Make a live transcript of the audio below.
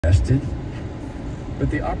contested, but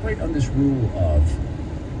they operate on this rule of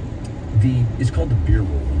it's called the beer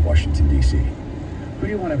rule in Washington, D.C. Who do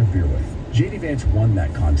you want to have a beer with? J.D. Vance won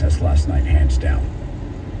that contest last night, hands down.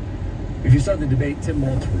 If you saw the debate, Tim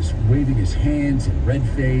Walz was waving his hands and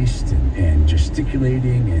red-faced and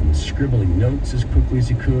gesticulating and scribbling notes as quickly as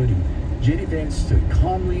he could. And J.D. Vance stood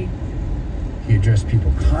calmly. He addressed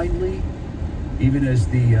people kindly, even as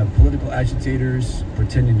the political agitators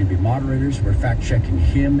pretending to be moderators were fact-checking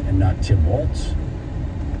him and not Tim Walz.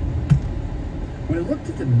 When I looked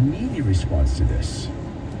at the media response to this,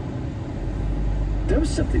 there was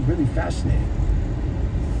something really fascinating.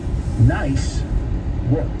 Nice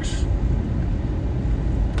works.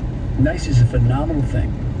 Nice is a phenomenal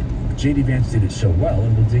thing. J.D. Vance did it so well,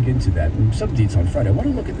 and we'll dig into that in some detail on Friday. I want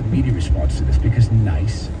to look at the media response to this because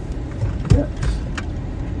nice works.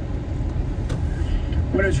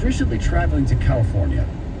 When I was recently traveling to California,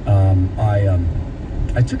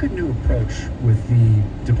 I took a new approach with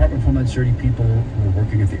the Department of Homeland Security people who were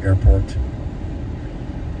working at the airport.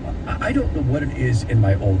 I don't know what it is in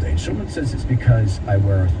my old age. Someone says it's because I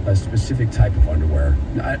wear a specific type of underwear.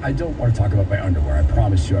 I don't want to talk about my underwear. I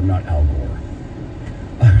promise you I'm not Al Gore.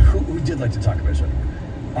 Who did like to talk about his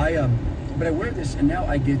underwear. But I wear this, and now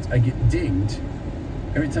I get dinged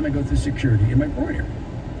every time I go through security in my border.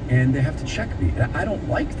 And they have to check me. And I don't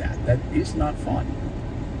like that. That is not fun.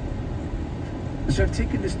 So I've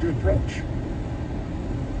taken this new approach.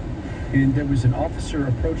 And there was an officer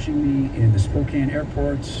approaching me in the Spokane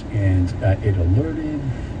airports, and it alerted.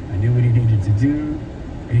 I knew what he needed to do.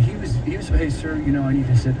 And he was, hey, sir, you know,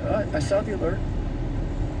 I said, I saw the alert.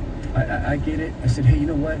 I get it. I said, hey, you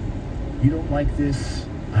know what? You don't like this.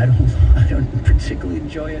 I don't particularly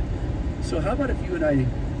enjoy it. So how about if you and I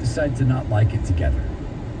decide to not like it together?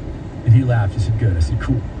 And he laughed. He said, good. I said,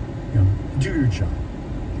 cool. You know, do your job.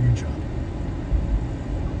 Do your job.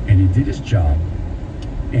 And he did his job.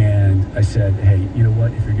 And I said, hey, you know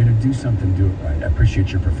what? If you're going to do something, do it right. I appreciate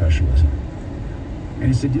your professionalism. And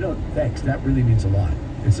he said, you know, thanks. That really means a lot.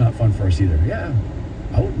 It's not fun for us either. Yeah,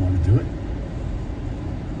 I wouldn't want to do it.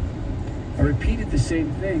 I repeated the same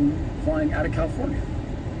thing flying out of California.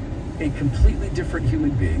 A completely different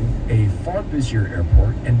human being, a far busier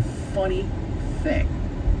airport, and funny thing,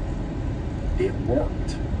 it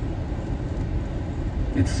worked.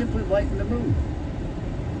 It simply lightened the mood.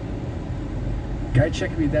 Guy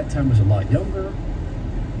checking me at that time was a lot younger,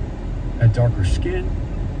 had darker skin,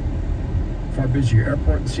 far busier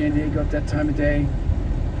airport in San Diego at that time of day,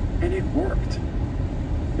 and it worked.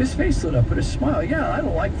 His face lit up with a smile. Yeah, I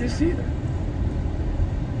don't like this either.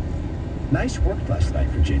 Nice work last night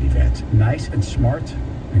for J.D. Vance. Nice and smart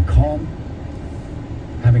and calm,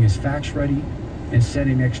 having his facts ready, and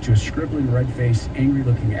sitting next to a scribbling, red-faced,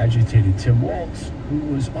 angry-looking, agitated Tim Walz, who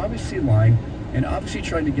was obviously lying and obviously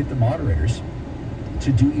trying to get the moderators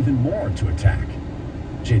to do even more to attack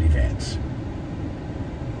J.D. Vance.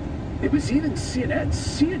 It was even CNN.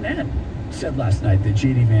 CNN said last night that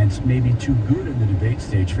J.D. Vance may be too good in the debate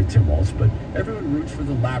stage for Tim Walz, but everyone roots for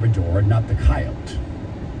the Labrador and not the Coyote.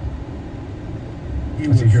 He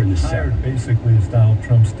was hired basically as Donald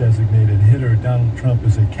Trump's designated hitter. Donald Trump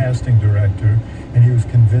is a casting director, and he was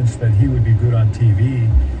convinced that he would be good on TV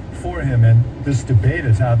for him. And this debate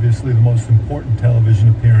is obviously the most important television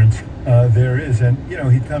appearance there is. And, you know,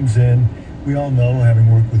 he comes in. We all know,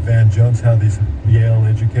 having worked with Van Jones, how these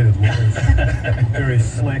Yale-educated lawyers very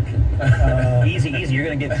slick. Easy. You're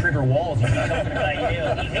going to get Trigger Walls. You keep talking about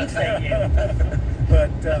Yale. He hates that Yale.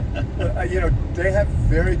 But you know, they have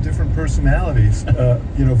very different personalities.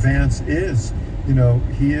 You know, Vance is, you know,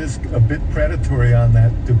 he is a bit predatory on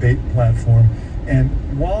that debate platform. And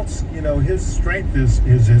Walz, you know, his strength is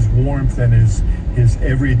his warmth and his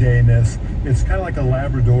everydayness. It's kind of like a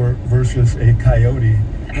Labrador versus a Coyote.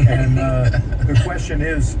 And the question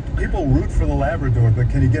is, people root for the Labrador, but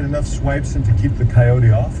can he get enough swipes in to keep the Coyote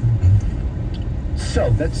off?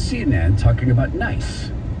 So that's CNN talking about nice.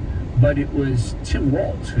 But it was Tim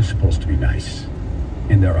Walz who's supposed to be nice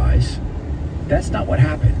in their eyes. That's not what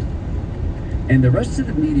happened. And the rest of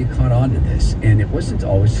the media caught on to this, and it wasn't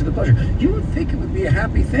always to the pleasure. You would think it would be a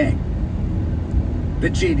happy thing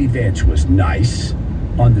that J.D. Vance was nice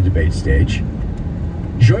on the debate stage.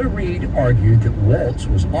 Joy Reid argued that Walz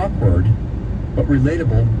was awkward but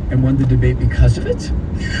relatable and won the debate because of it.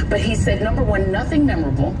 But he said, number one, nothing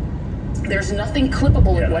memorable. There's nothing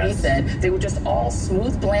clippable in what he said. They were just all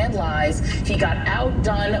smooth, bland lies. He got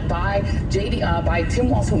outdone by Tim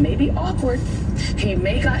Walz, who may be awkward. He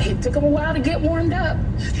took him a while to get warmed up,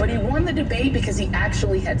 but he won the debate because he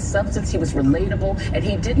actually had substance. He was relatable, and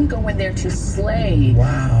he didn't go in there to slay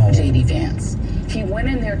J.D. Vance. He went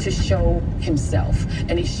in there to show himself,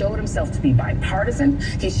 and he showed himself to be bipartisan.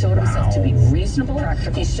 He showed himself to be reasonable.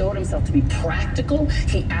 He showed himself to be practical.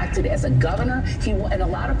 He acted as a governor. And a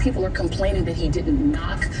lot of people are complaining that he didn't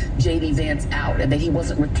knock J.D. Vance out and that he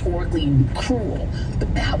wasn't rhetorically cruel.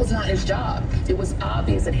 But that was not his job. It was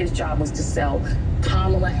obvious that his job was to sell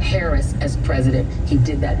Kamala Harris as president. He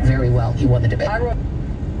did that very well. He won the debate.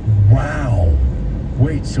 Wow.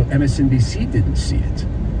 Wait, so MSNBC didn't see it.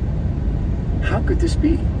 How could this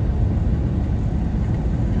be?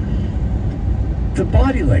 The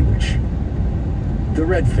body language, the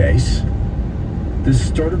red face, the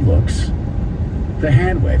distorted looks, the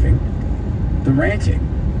hand waving, the ranting.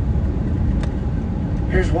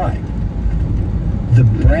 Here's why. The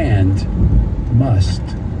brand must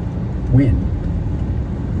win.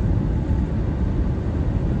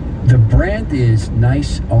 The brand is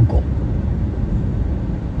nice uncle.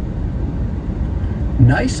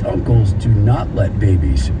 Nice uncles do not let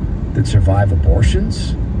babies that survive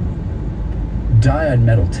abortions die on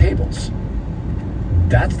metal tables.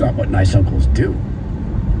 That's not what nice uncles do.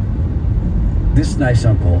 This nice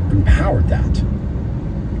uncle empowered that.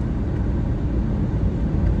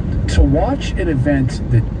 To watch an event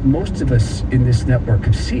that most of us in this network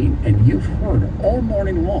have seen and you've heard all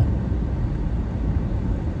morning long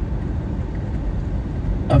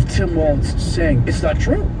of Tim Walz saying, it's not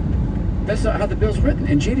true. That's not how the bill's written.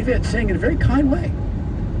 And J.D. Vance saying in a very kind way,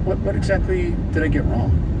 what exactly did I get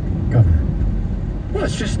wrong, Governor? Well,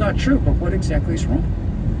 it's just not true, but what exactly is wrong?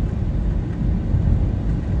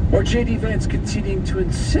 Or J.D. Vance continuing to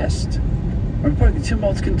insist, or pardon me, Tim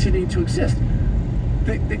Walz continuing to exist,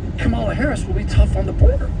 that Kamala Harris will be tough on the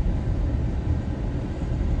border.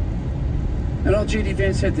 And all J.D.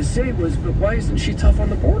 Vance had to say was, but why isn't she tough on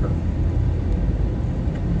the border?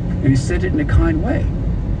 And he said it in a kind way.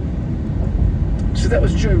 So that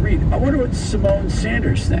was Joy Reid. I wonder what Simone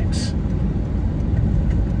Sanders thinks.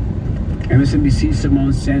 MSNBC's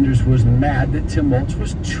Simone Sanders was mad that Tim Walz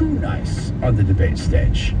was too nice on the debate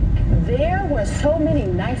stage. There were so many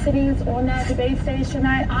niceties on that debate stage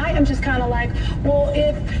tonight. I am just kind of like, well,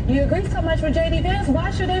 if you agree so much with J.D. Vance,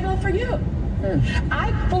 why should they vote for you?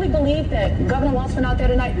 I fully believe that Governor Walz went out there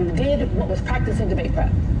tonight and did what was practiced in debate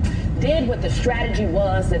prep. Did what the strategy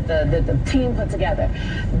was that the team put together.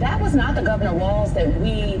 That was not the Governor Walz that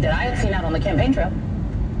I had seen out on the campaign trail.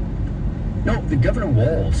 No, the Governor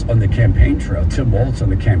Walz on the campaign trail, Tim Walz on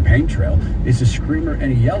the campaign trail, is a screamer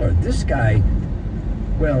and a yeller. This guy,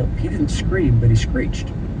 well, he didn't scream, but he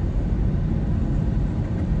screeched.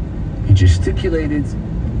 He gesticulated,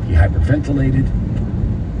 he hyperventilated,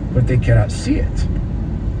 but they cannot see it.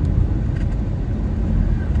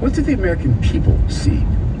 What do the American people see?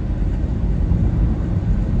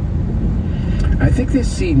 I think they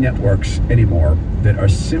see networks anymore that are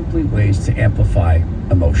simply ways to amplify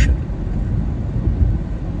emotion.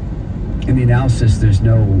 In the analysis, there's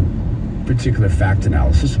no particular fact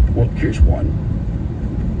analysis. Well, here's one.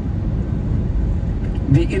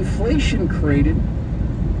 The inflation created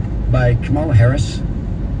by Kamala Harris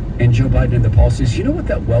and Joe Biden and the policies, you know what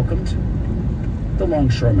that welcomed? The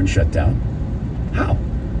longshoreman shutdown. How?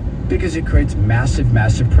 Because it creates massive,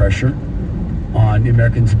 massive pressure on the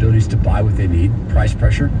Americans' abilities to buy what they need, price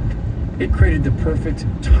pressure. It created the perfect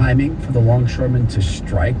timing for the longshoremen to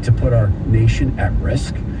strike, to put our nation at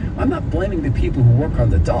risk. I'm not blaming the people who work on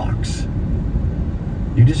the docks.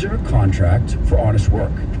 You deserve a contract for honest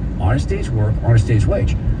work. Honest day's work, honest day's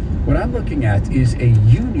wage. What I'm looking at is a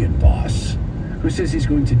union boss who says he's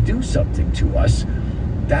going to do something to us.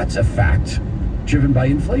 That's a fact driven by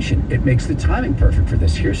inflation. It makes the timing perfect for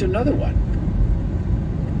this. Here's another one.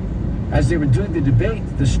 As they were doing the debate,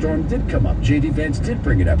 the storm did come up. J.D. Vance did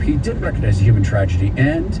bring it up. He did recognize the human tragedy,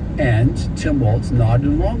 and Tim Walz nodded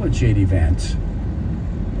along with J.D. Vance.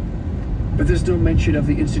 But there's no mention of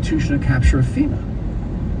the institutional capture of FEMA.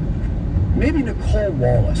 Maybe Nicole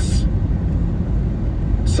Wallace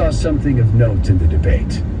saw something of note in the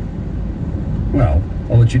debate. Well,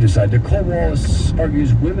 I'll let you decide. Nicole Wallace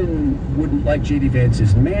argues women wouldn't like J.D.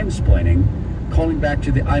 Vance's mansplaining, calling back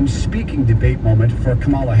to the I'm speaking debate moment for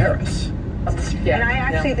Kamala Harris. Yeah. And I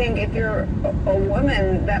actually think if you're a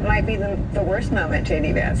woman, that might be the worst moment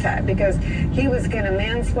J.D. Vance had, because he was going to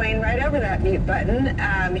mansplain right over that mute button.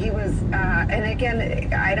 He was, and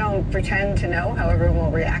again, I don't pretend to know how everyone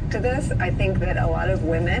will react to this. I think that a lot of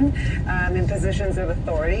women in positions of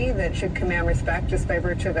authority that should command respect just by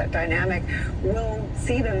virtue of that dynamic will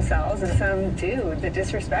see themselves in some dude that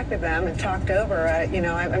disrespected them and talked over. You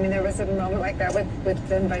know, I mean, there was a moment like that with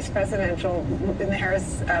the vice presidential in the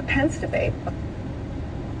Harris-Pence debate.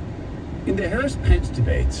 In the Harris-Pence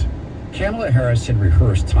debates, Kamala Harris had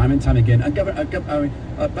rehearsed time and time again.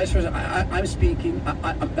 Vice President, I'm speaking.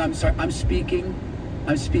 I'm sorry. I'm speaking.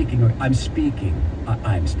 I'm speaking. I'm speaking.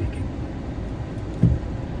 I'm speaking.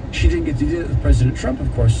 She didn't get to do it with President Trump,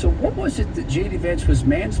 of course. So what was it that J.D. Vance was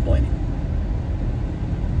mansplaining?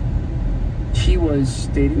 He was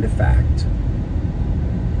stating the fact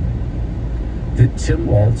that Tim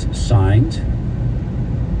Walz signed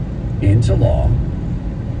into law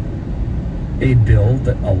a bill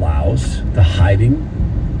that allows the hiding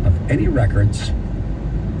of any records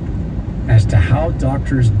as to how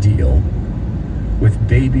doctors deal with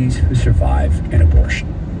babies who survive an abortion.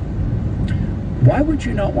 Why would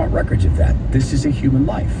you not want records of that? This is a human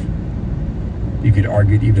life. You could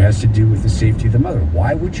argue it even has to do with the safety of the mother.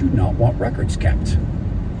 Why would you not want records kept?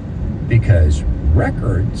 Because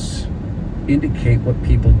records indicate what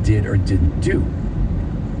people did or didn't do.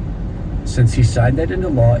 Since he signed that into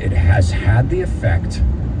law, it has had the effect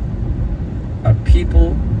of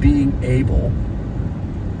people being able,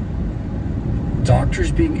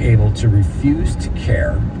 doctors being able to refuse to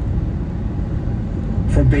care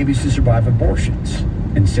for babies who survive abortions.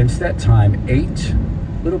 And since that time, 8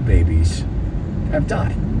 little babies have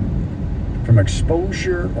died from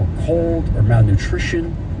exposure or cold or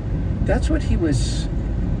malnutrition. That's what he was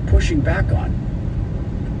pushing back on.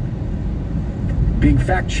 Being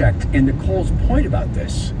fact-checked, and Nicole's point about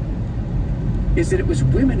this is that it was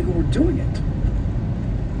women who were doing it.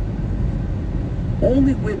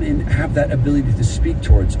 Only women have that ability to speak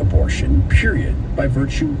towards abortion, period, by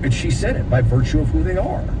virtue, and she said it, by virtue of who they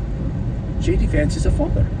are. J.D. Vance is a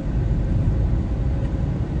father.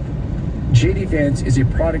 J.D. Vance is a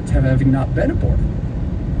product of having not been aborted.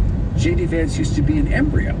 J.D. Vance used to be an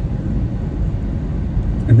embryo,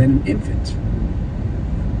 and then an infant.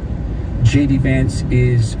 J.D. Vance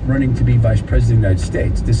is running to be Vice President of the United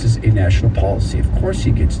States. This is a national policy. Of course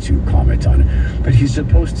he gets to comment on it, but he's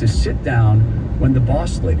supposed to sit down when the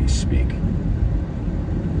boss ladies speak.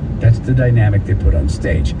 That's the dynamic they put on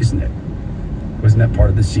stage, isn't it? Wasn't that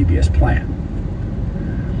part of the CBS plan?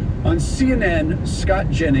 On CNN, Scott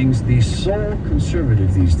Jennings, the sole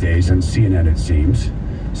conservative these days on CNN it seems,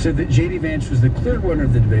 said that J.D. Vance was the clear winner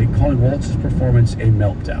of the debate, calling Walz's performance a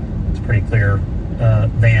meltdown. It's pretty clear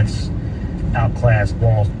Vance outclassed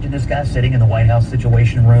Walz. This guy sitting in the White House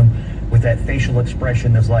Situation Room with that facial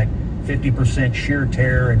expression that's like 50% sheer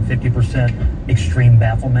terror and 50% extreme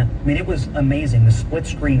bafflement. I mean, it was amazing, the split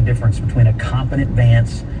screen difference between a competent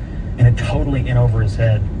Vance and a totally in over his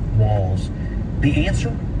head Walz. The answer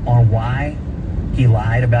on why he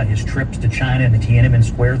lied about his trips to China and the Tiananmen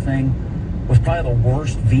Square thing was probably the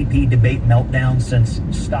worst VP debate meltdown since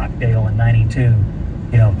Stockdale in '92.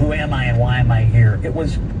 You know, who am I and why am I here? It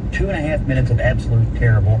was 2.5 minutes of absolute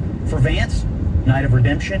terrible. For Vance, Night of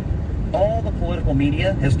Redemption, all the political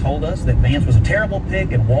media has told us that Vance was a terrible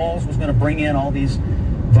pick and Walz was going to bring in all these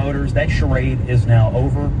voters. That charade is now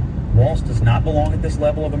over. Walz does not belong at this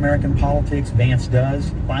level of American politics. Vance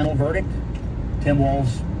does. Final verdict, Tim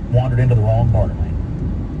Walz wandered into the wrong party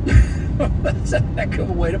lane. That's a heck of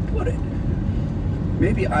a way to put it.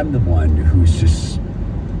 Maybe I'm the one who's just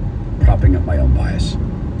propping up my own bias.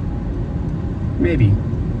 Maybe.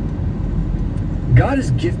 God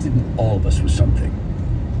has gifted all of us with something.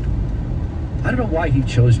 I don't know why he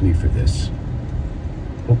chose me for this,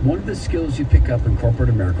 but one of the skills you pick up in corporate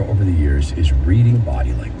America over the years is reading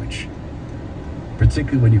body language.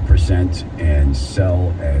 Particularly when you present and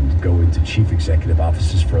sell and go into chief executive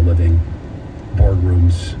offices for a living,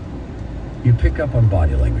 boardrooms, you pick up on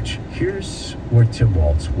body language. Here's where Tim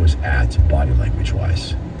Walz was at body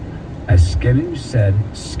language-wise. As Skinner said,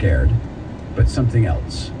 scared, but something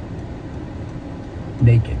else.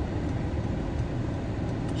 Naked.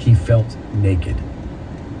 He felt naked.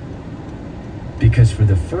 Because for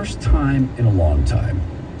the first time in a long time,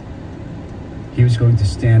 he was going to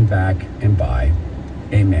stand back and by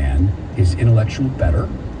a man, his intellectual better,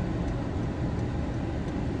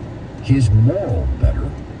 his moral better,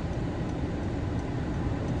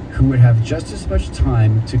 who would have just as much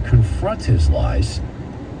time to confront his lies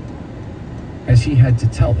as he had to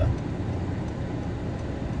tell them.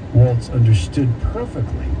 Waltz understood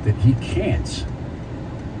perfectly that he can't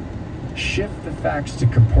shift the facts to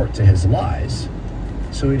comport to his lies,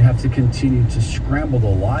 so he'd have to continue to scramble the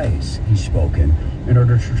lies he's spoken in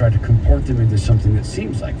order to try to comport them into something that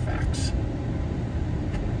seems like facts.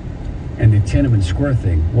 And the Tiananmen Square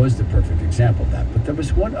thing was the perfect example of that. But there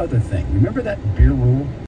was one other thing. Remember that beer rule?